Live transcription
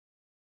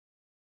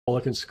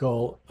Bullock and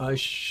Skull. I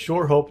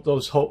sure hope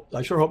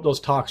those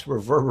talks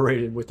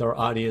reverberated with our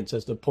audience,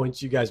 as the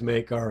points you guys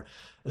make are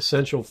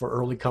essential for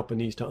early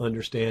companies to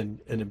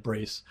understand and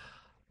embrace.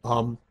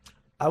 Um,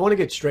 I want to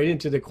get straight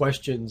into the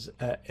questions.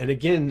 And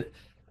again,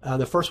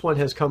 the first one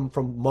has come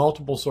from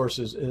multiple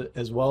sources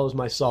as well as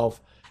myself.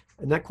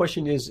 And that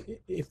question is,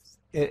 if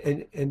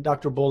and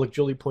Dr. Bullock,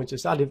 Julie points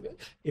this out,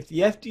 if the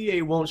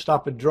FDA won't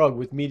stop a drug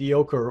with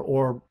mediocre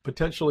or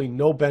potentially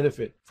no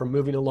benefit from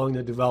moving along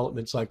the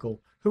development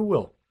cycle, who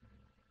will?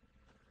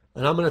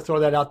 And I'm going to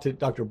throw that out to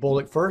Dr.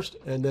 Bullock first,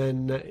 and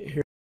then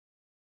here.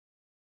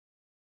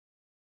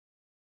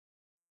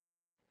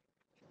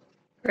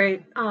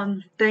 Great.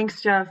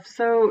 Thanks, Jeff.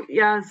 So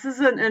yeah, this is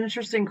an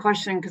interesting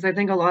question because I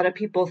think a lot of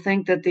people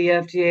think that the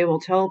FDA will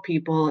tell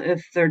people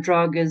if their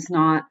drug is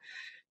not,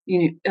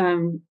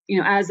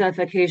 as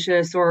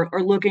efficacious or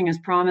looking as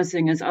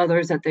promising as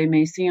others that they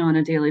may see on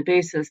a daily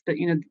basis. But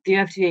the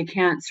FDA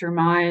can't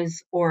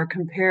surmise or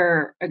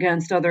compare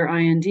against other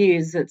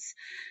INDs.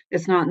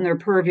 It's not in their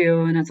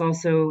purview, and it's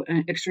also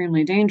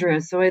extremely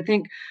dangerous. So I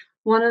think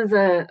one of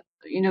the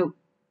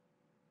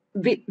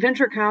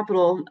venture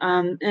capital,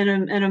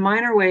 in a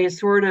minor way,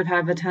 sort of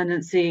have a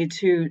tendency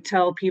to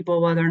tell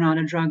people whether or not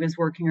a drug is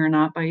working or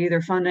not by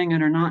either funding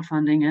it or not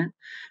funding it.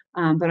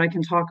 But I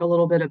can talk a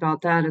little bit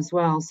about that as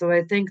well. So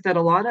I think that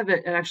a lot of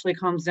it actually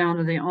comes down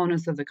to the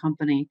onus of the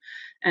company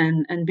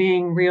and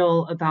being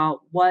real about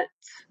what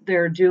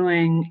they're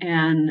doing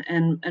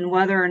and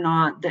whether or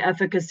not the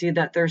efficacy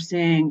that they're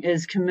seeing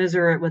is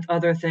commiserate with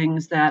other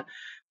things that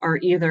are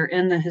either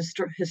in the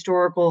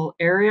historical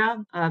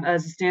area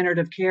as a standard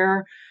of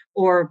care,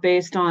 or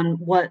based on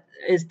what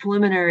is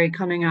preliminary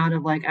coming out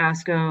of like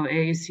ASCO,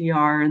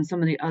 AACR, and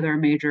some of the other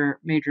major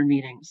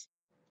meetings.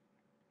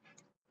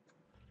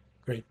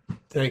 Great,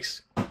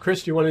 thanks,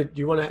 Chris. Do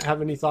you want to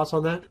have any thoughts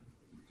on that?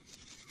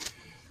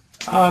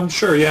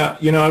 Sure. Yeah.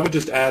 I would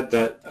just add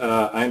that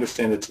I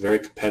understand it's a very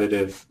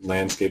competitive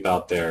landscape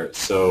out there.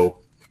 So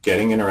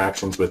getting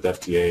interactions with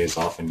FDA is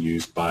often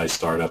used by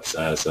startups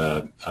as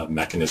a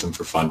mechanism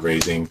for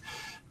fundraising,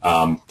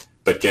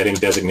 but getting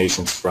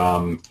designations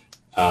from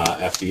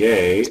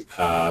FDA,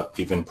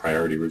 even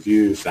priority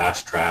review,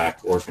 fast track,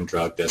 orphan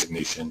drug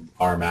designation,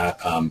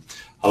 RMAT,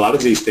 a lot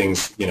of these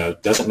things,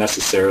 doesn't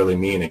necessarily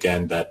mean,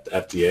 again, that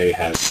FDA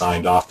has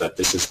signed off that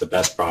this is the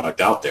best product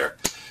out there.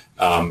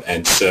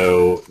 And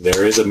so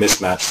there is a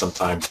mismatch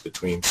sometimes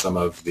between some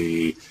of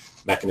the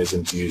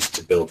mechanisms used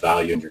to build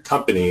value in your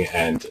company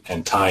and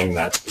tying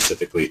that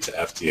specifically to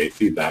FDA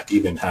feedback,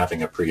 even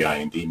having a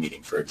pre-IND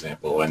meeting, for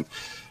example. And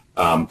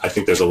I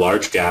think there's a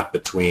large gap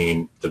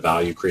between the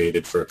value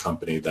created for a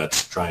company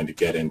that's trying to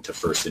get into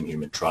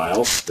first-in-human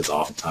trials, because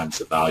oftentimes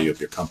the value of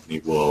your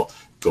company will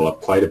go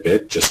up quite a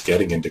bit just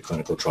getting into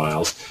clinical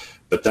trials.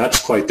 But that's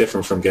quite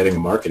different from getting a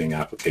marketing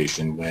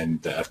application when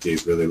the FDA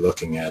is really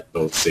looking at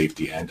both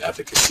safety and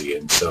efficacy.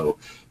 And so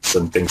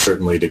something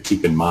certainly to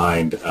keep in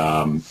mind,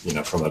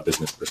 from a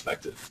business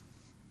perspective.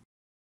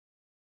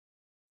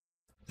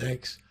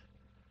 Thanks.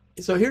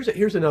 So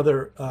here's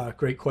another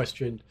great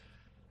question.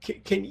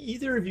 Can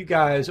either of you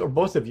guys, or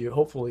both of you,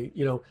 hopefully,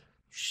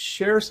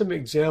 share some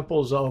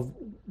examples of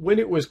when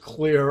it was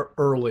clear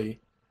early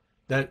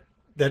that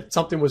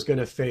something was going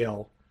to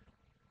fail,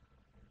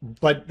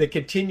 but they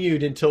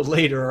continued until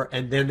later,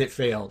 and then it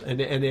failed. And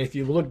if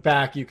you look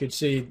back, you could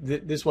see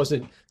that this was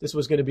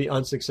going to be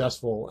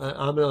unsuccessful.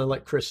 I'm going to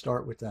let Chris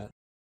start with that.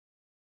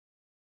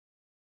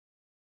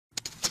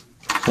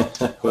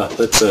 Well,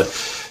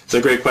 it's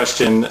a great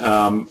question.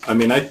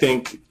 I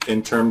think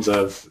in terms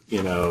of,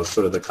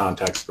 sort of the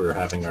context for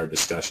having our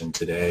discussion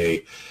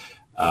today,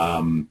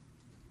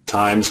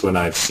 times when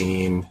I've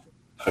seen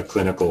a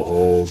clinical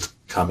hold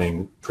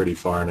coming pretty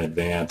far in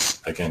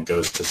advance, again,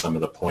 goes to some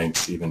of the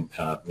points even,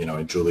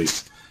 in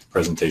Julie's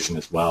presentation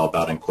as well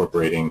about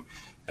incorporating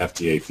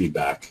FDA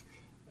feedback.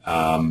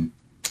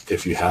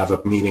 If you have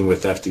a meeting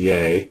with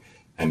FDA,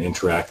 an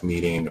interact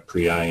meeting, a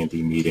pre-IND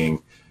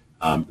meeting,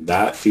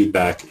 that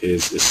feedback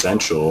is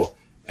essential,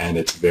 and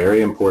it's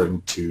very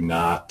important to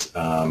not,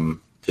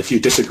 if you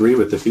disagree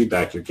with the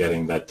feedback you're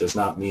getting, that does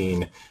not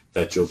mean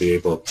that you'll be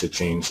able to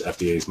change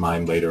FDA's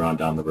mind later on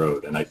down the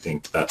road. And I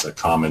think that's a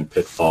common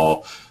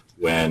pitfall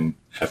when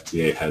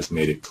FDA has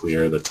made it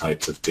clear the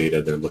types of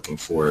data they're looking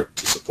for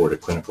to support a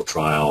clinical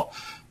trial,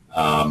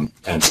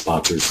 and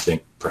sponsors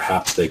think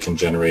perhaps they can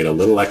generate a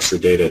little extra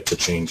data to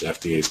change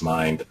FDA's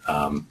mind.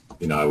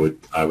 I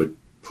would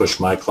push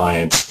my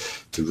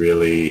clients to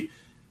really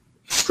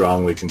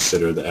strongly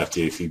consider the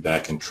FDA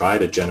feedback and try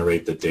to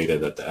generate the data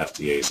that the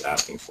FDA is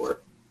asking for.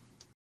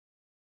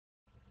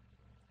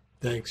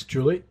 Thanks,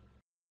 Julie.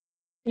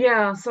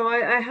 Yeah, so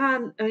I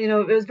had,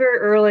 it was very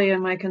early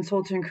in my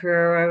consulting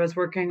career. I was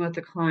working with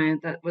a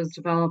client that was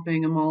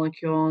developing a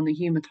molecule in the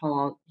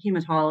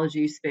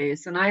hematology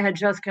space, and I had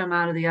just come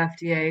out of the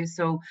FDA,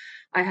 so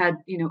I had,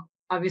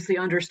 obviously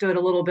understood a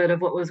little bit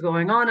of what was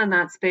going on in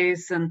that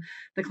space, and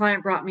the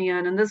client brought me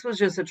in, and this was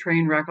just a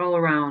train wreck all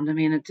around.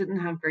 It didn't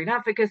have great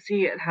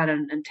efficacy. It had a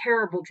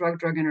terrible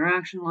drug-drug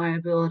interaction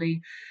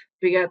liability.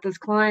 But yet this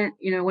client,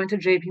 went to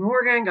JP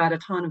Morgan, got a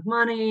ton of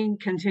money,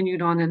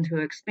 continued on into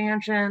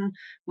expansion,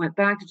 went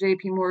back to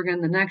JP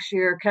Morgan the next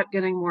year, kept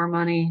getting more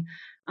money,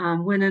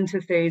 went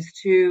into phase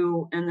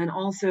 2, and then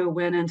also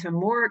went into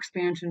more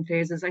expansion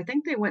phases. I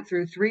think they went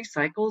through 3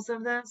 cycles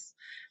of this.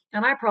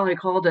 And I probably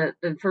called it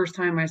the first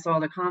time I saw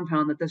the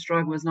compound that this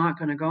drug was not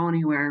going to go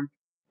anywhere.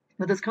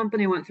 But this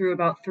company went through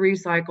about 3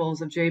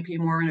 cycles of JP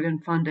Morgan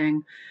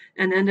funding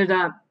and ended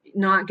up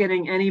not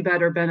getting any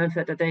better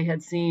benefit that they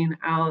had seen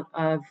out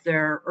of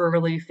their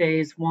early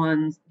phase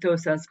 1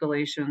 dose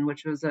escalation,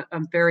 which was a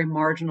very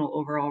marginal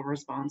overall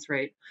response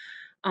rate.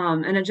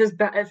 And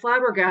it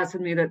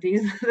flabbergasted me that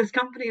this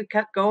company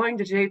kept going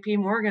to JP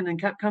Morgan and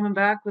kept coming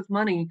back with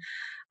money.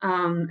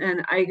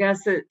 And I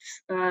guess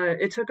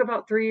it took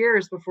about 3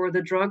 years before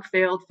the drug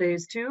failed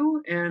phase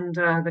 2, and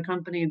the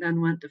company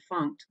then went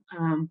defunct.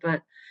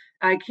 But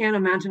I can't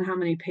imagine how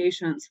many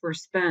patients were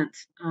spent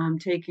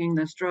taking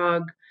this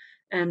drug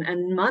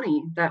and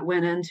money that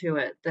went into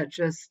it. That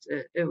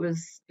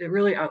it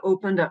really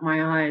opened up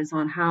my eyes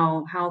on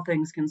how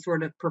things can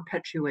sort of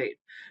perpetuate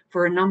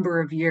for a number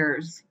of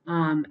years.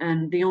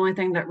 And the only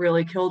thing that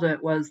really killed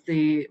it was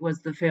the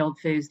failed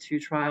phase 2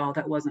 trial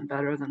that wasn't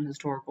better than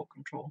historical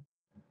control.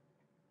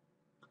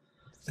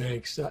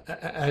 Thanks.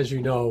 As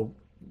you know,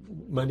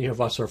 many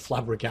of us are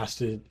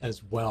flabbergasted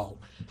as well,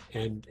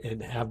 and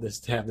have the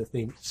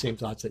same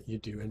thoughts that you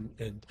do.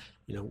 And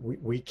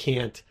we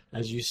can't,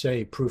 as you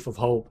say, proof of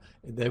hope.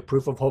 The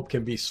proof of hope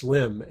can be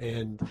slim,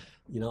 and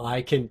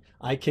I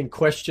can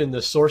question the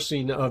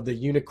sourcing of the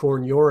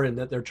unicorn urine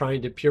that they're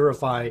trying to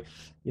purify,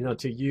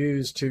 to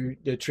use to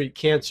treat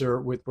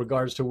cancer with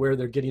regards to where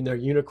they're getting their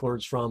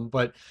unicorns from.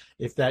 But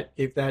if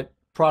that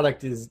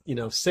product is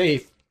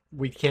safe,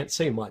 we can't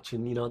say much,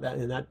 and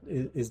that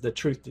is the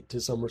truth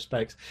to some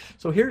respects.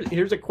 So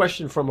here's a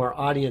question from our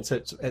audience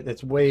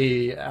that's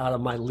way out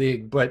of my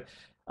league, but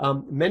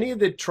many of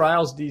the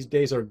trials these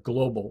days are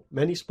global.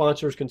 Many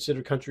sponsors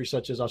consider countries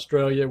such as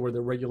Australia, where the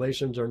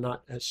regulations are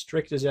not as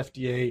strict as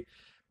FDA.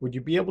 Would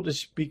you be able to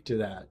speak to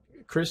that?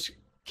 Chris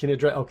can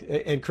address.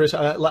 Okay, and Chris,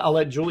 I'll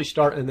let Julie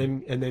start, and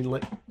then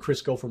let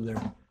Chris go from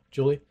there.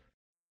 Julie.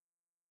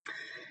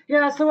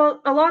 Yeah, so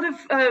a lot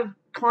of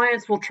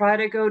clients will try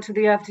to go to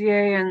the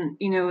FDA,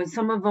 and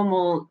some of them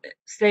will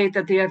state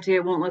that the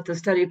FDA won't let the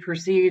study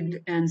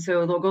proceed, and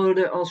so they'll go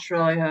to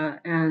Australia,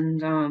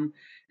 and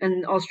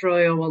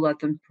Australia will let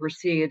them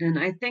proceed. And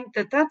I think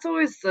that that's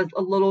always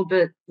a little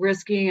bit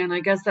risky, and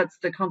I guess that's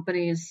the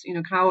companies,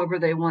 however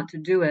they want to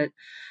do it.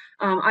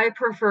 I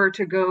prefer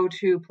to go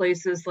to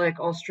places like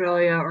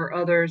Australia or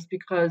others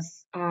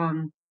because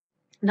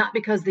not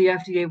because the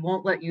FDA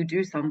won't let you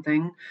do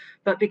something,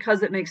 but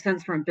because it makes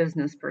sense from a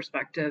business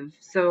perspective.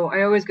 So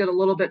I always get a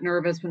little bit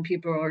nervous when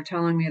people are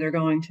telling me they're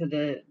going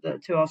to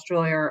to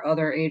Australia or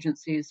other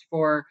agencies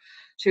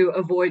to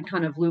avoid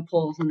kind of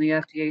loopholes in the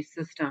FDA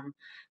system,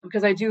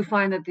 because I do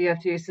find that the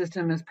FDA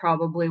system is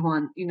probably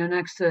one,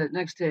 next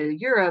to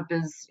Europe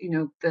is,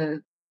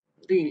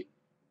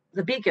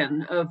 the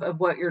beacon of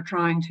what you're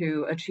trying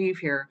to achieve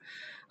here.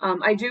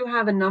 I do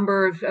have a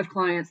number of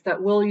clients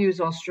that will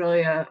use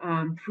Australia.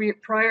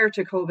 Prior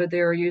to COVID,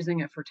 they were using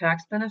it for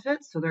tax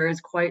benefits. So there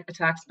is quite a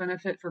tax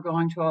benefit for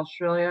going to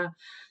Australia.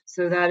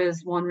 So that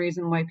is one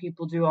reason why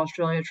people do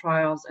Australia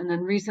trials. And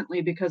then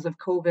recently, because of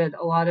COVID,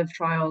 a lot of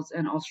trials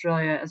in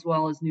Australia as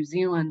well as New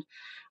Zealand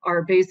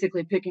are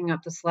basically picking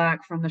up the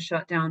slack from the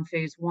shutdown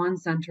phase 1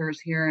 centers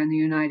here in the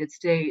United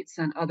States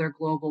and other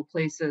global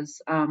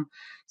places,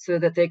 so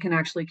that they can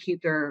actually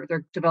keep their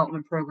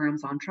development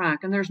programs on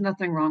track. And there's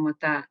nothing wrong with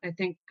that. I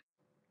think,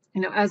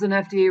 as an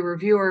FDA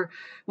reviewer,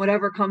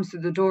 whatever comes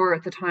through the door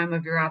at the time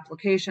of your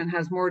application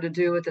has more to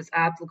do with its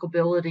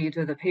applicability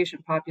to the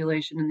patient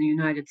population in the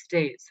United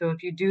States. So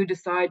if you do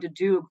decide to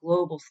do a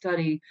global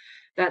study,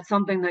 that's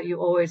something that you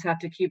always have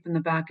to keep in the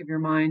back of your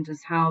mind,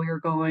 is how you're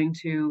going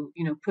to,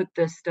 put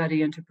this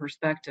study into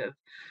perspective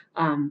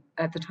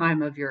at the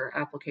time of your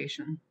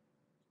application.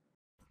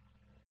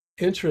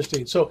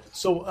 Interesting. So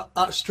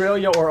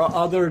Australia or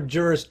other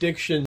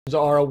jurisdictions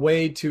are a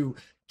way to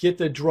get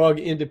the drug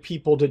into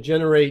people to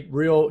generate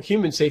real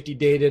human safety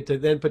data to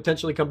then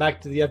potentially come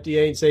back to the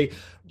FDA and say,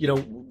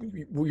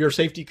 your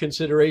safety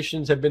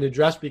considerations have been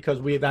addressed because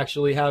we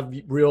actually have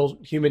real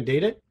human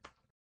data?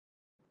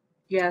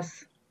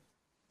 Yes.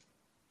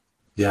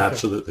 Yeah,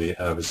 absolutely.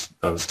 I was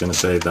going to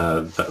say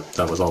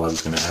that was all I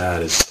was going to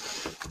add is,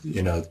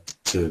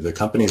 to the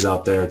companies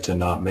out there to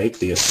not make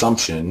the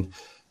assumption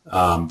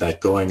that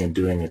going and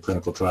doing a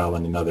clinical trial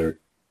in another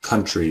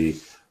country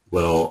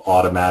will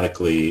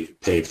automatically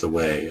pave the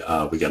way.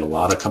 We get a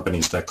lot of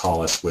companies that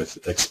call us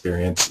with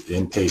experience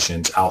in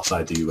patients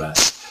outside the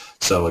U.S.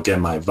 So again,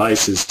 my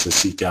advice is to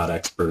seek out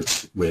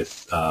experts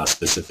with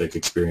specific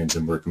experience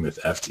in working with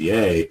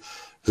FDA,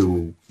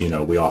 who,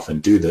 we often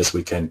do this.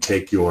 We can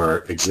take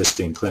your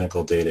existing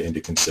clinical data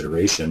into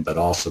consideration, but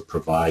also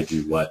provide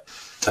you what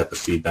type of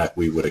feedback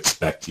we would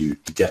expect you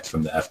to get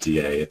from the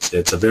FDA.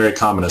 It's a very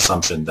common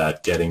assumption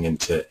that getting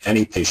into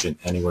any patient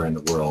anywhere in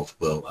the world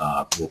will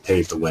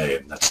pave the way,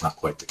 and that's not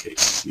quite the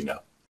case,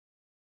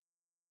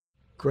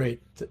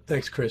 Great.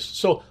 Thanks, Chris.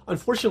 So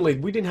unfortunately,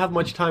 we didn't have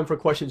much time for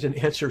questions and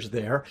answers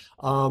there,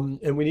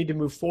 and we need to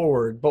move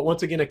forward. But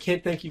once again, I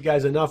can't thank you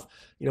guys enough,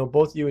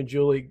 both you and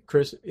Julie,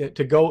 Chris,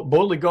 to go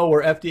boldly go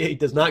where FDA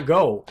does not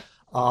go.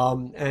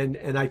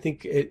 And I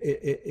think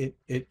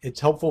it's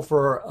helpful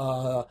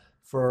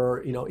for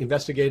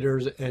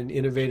investigators and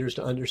innovators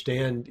to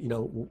understand,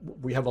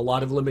 we have a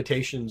lot of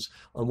limitations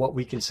on what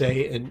we can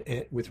say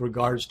and with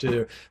regards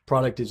to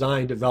product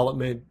design,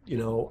 development,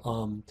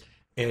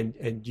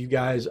 and you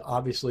guys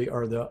obviously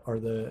are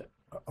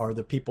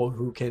the people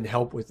who can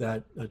help with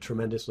that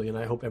tremendously, and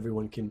I hope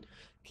everyone can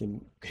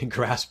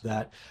grasp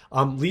that.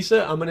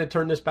 Lisa, I'm going to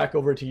turn this back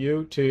over to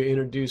you to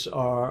introduce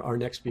our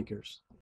next speakers.